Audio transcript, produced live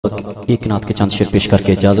ایک نعت کے چند شعر پیش کر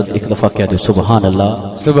کے اجازت ایک دفعہ کہہ دو سبحان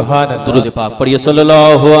اللہ سبحان اللہ درود پاک پڑھیے صلی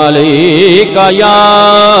اللہ علیہ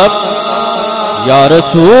یا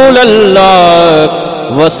رسول اللہ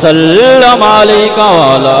وسلم علیکہ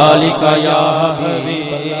وعلا علیکہ یا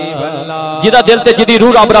حبیب اللہ جدہ دل تے جدی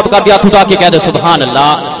روح رب رب کر دیا تھا کہ کہہ دے سبحان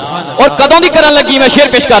اللہ اور قدوں دی کرن لگی میں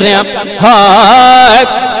شعر پیش کر رہے ہیں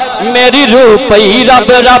ہاں میری روح پئی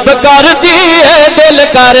رب رب کر دیئے دل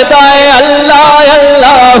کر دائے اللہ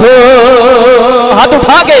اللہ ہاتھ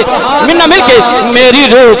اٹھا کے منہ مل کے میری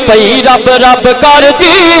روح پئی رب رب کر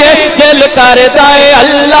دیئے دل کر دائے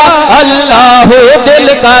اللہ اللہ دل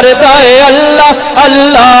کر دائے اللہ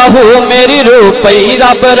اللہ میری روح پئی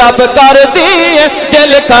رب رب کر دیئے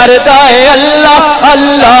دل کر دائے اللہ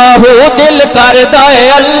اللہ دل کر دائے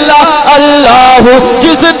اللہ اللہ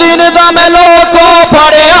جس دن دا میں لوگوں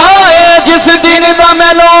پڑے جس دن دا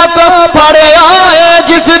میں لوگ پڑے آئے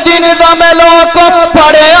جس دن دا میں لوگ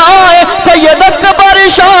پڑے آئے سید اکبر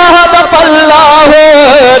شاہ دا پلا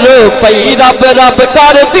ہو پئی رب رب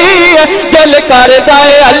کر دیئے دل کر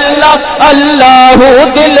دائے اللہ اللہ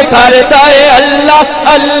دل کر دائے اللہ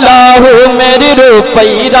اللہ میری روح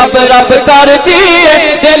پئی رب رب کر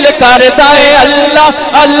دیئے دل کر دائے اللہ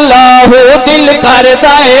اللہ دل کر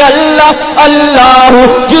دائے اللہ اللہ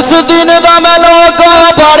جس دن دا میں لوگ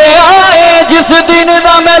پڑے آئے جس دن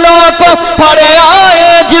دا میں لوگ پڑے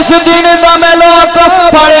آئے جس دن دا میں لوگ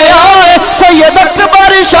پڑے آئے سید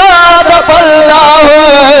اکبر شاہ دا پلا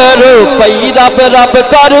ہو پئی رب رب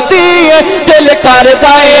کر دیئے دل کر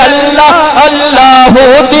دائے اللہ اللہ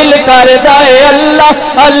دل کر دائے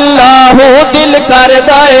اللہ اللہ دل کر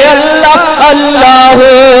دائے اللہ اللہ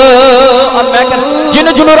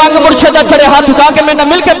جن جنو رنگ مرشد دا چڑھے ہاتھ اٹھا کے میں نہ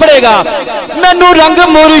مل کے پڑے گا مینو رنگ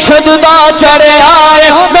مرشد دا چڑھے آئے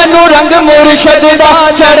مینو رنگ مرشد دا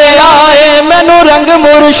چڑھے آئے مینو رنگ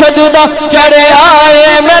مرشد دا چڑھے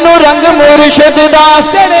آئے مینو رنگ مرشد دا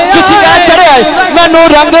کسی کا چڑھے آئے مینو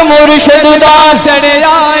رنگ مرشد دا چڑھے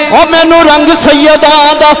آئے او مینو رنگ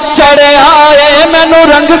سیداں دا چڑھے آئے مینو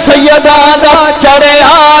رنگ سیداں دا چڑھے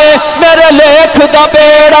آئے میرے لیکھ دا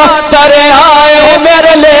بیڑا ترے آئے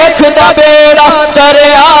میرے لیکھ دا بیڑا ترے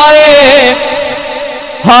آئے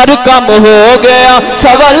ہر کم ہو گیا سو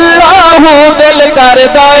اللہ دل کر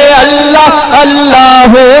دائے اللہ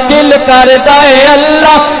اللہ دل کر دائے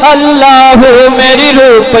اللہ اللہ میری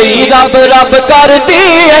روح پئی رب رب کر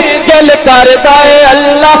دیئے دل کر دائے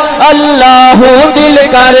اللہ اللہ دل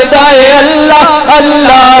کر دائے اللہ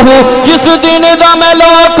اللہ جس دن دا میں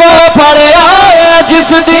لوگوں پڑے آئے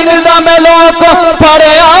جس دن دا میں لوگوں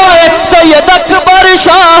پڑے آئے سید اکبر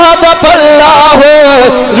شاہ دا پلا ہو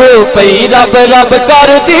روح پئی رب رب کر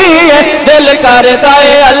دیئے دل کر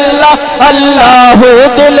دائے اللہ اللہ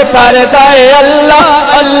دل کر دائے اللہ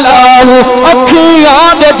اللہ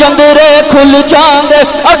اکھیاں دے جندرے کھل جاندے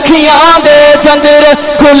اکھیاں دے جندرے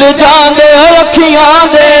کھل جاندے اکھیاں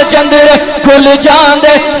دے جندرے کھل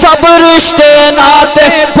جاندے سب رشتے ناتے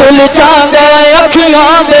پھل جاندے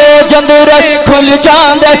اکھیاں دے جندرے کھل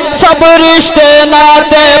جاندے سب رشتے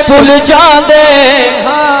ناتے پھل جاندے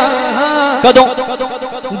کدوں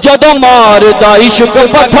جدو مار دا عشق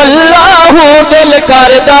پتھلا دل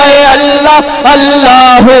کر دائے اللہ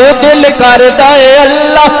اللہ دل کر دائے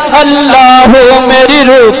اللہ اللہ میری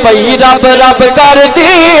روح پئی رب رب کر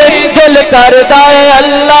دیئے دل کر دائے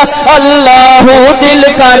اللہ اللہ دل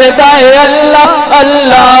کر دائے اللہ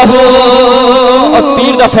اللہ اور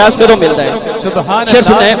پیر دا فیض پہ رو ملتا ہے سبحان اللہ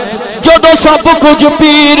سنیں جدو سب کچھ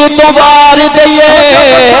پیر تو وار دئیے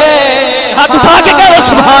ہاتھ اٹھا کے کہو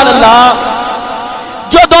سبحان اللہ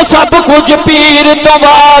جدو سب کچھ پیر تو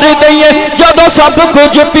وار دئیے جدو سب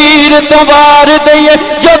کچھ پیر تو وار دئیے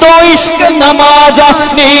جدو عشق نمازہ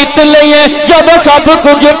نیت لئیے جدو سب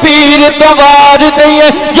کچھ پیر تو وار دئیے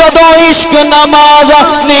جدو عشق نمازہ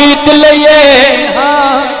نیت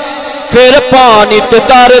لئیے پھر پانی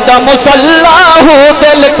تر دا مسلح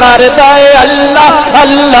دل کر دائے اللہ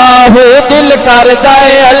اللہ دل کر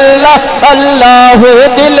دائے اللہ اللہ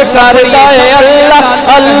دل کر دائے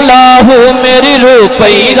اللہ اللہ میری روح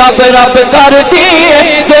پئی رب رب کر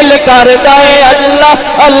دیئے دل کر دائے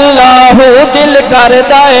اللہ اللہ دل کر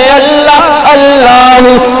دائے اللہ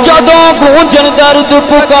اللہ جدوں گونجن درد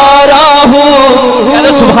پکارا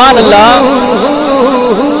ہوں سبحان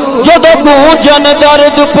اللہ जदों गूंजन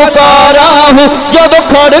दर्द पुकारा हूँ, जदों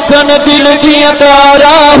खड़कन दिल दियां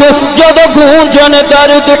तारा हूँ, जदों गूंजन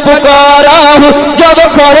दर्द पुकारा हूँ, जदों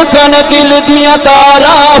खड़कन दिल दियां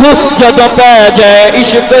तारा हूँ, जदों पै जाए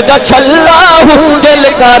इश्क दा छल्ला हूँ, दिल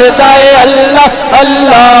करदा है अल्लाह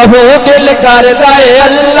अल्लाह, दिल करदा है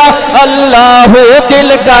अल्लाह अल्लाह,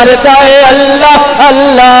 दिल करदा है अल्लाह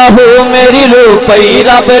अल्लाह। मेरी रूह पई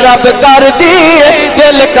रब रब कर दी,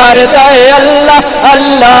 दिल करदा है अल्लाह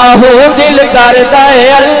अल्लाह, दिल करदा है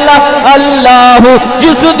अल्लाह अल्लाह।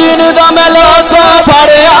 जिस दिन दा मैं लोकां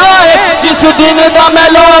पढ़िया है, जिस दिन दा मैं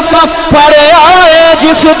लोकां पढ़िया है,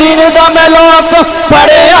 जिस दिन दा मैं लोकां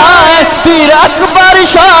पढ़िया है, पीर अकबर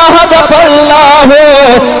शाह दा पल्ला हो,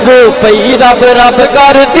 रूह पई रब रब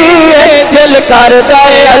कर दी, दिल करदा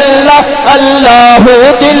है अल्लाह अल्लाह,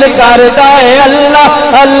 दिल करदा है अल्लाह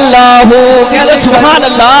अल्लाह। कहते सुभान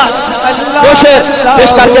अल्लाह।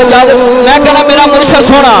 पेश करके मैं कहना मेरा मुर्शिद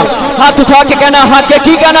सोना, हाथ उठा के कहना हाँ के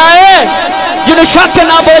की कहना है, जिन्हें शक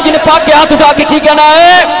ना बोले, जिन्हें पाके हाथ उठा के की कहना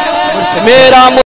है मेरा